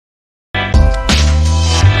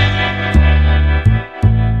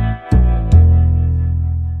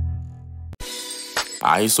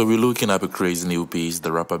Alright, so we're looking at a crazy new piece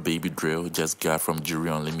the rapper Baby Drill just got from Jury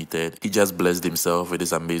Unlimited. He just blessed himself with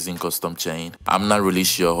this amazing custom chain. I'm not really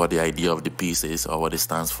sure what the idea of the piece is or what it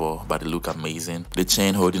stands for, but it look amazing. The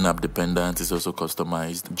chain holding up the pendant is also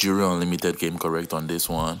customized. Jury Unlimited came correct on this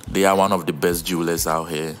one. They are one of the best jewelers out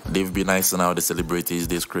here. They've been icing out the celebrities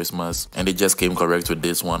this Christmas, and they just came correct with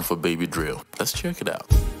this one for Baby Drill. Let's check it out.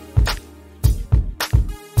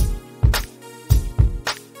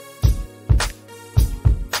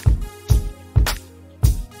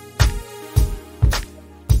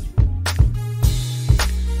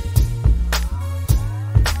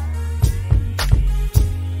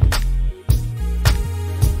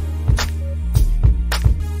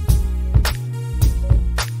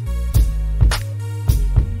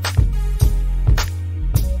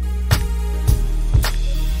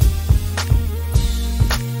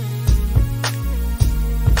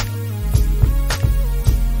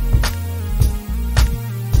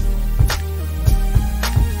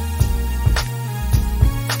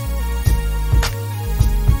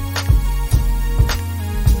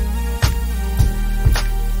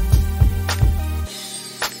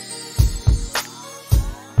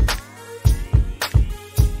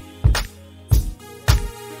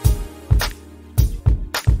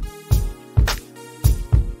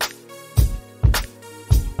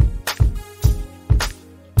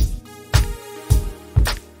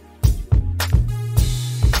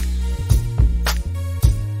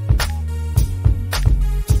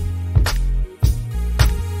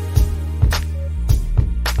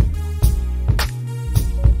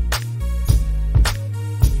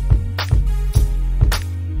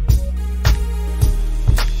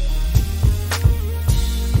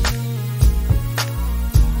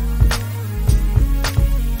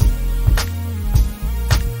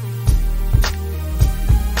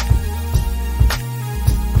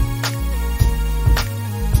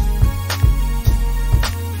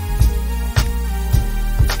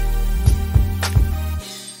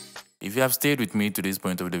 If you have stayed with me to this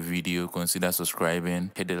point of the video, consider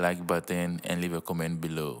subscribing, hit the like button, and leave a comment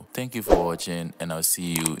below. Thank you for watching, and I'll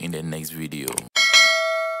see you in the next video.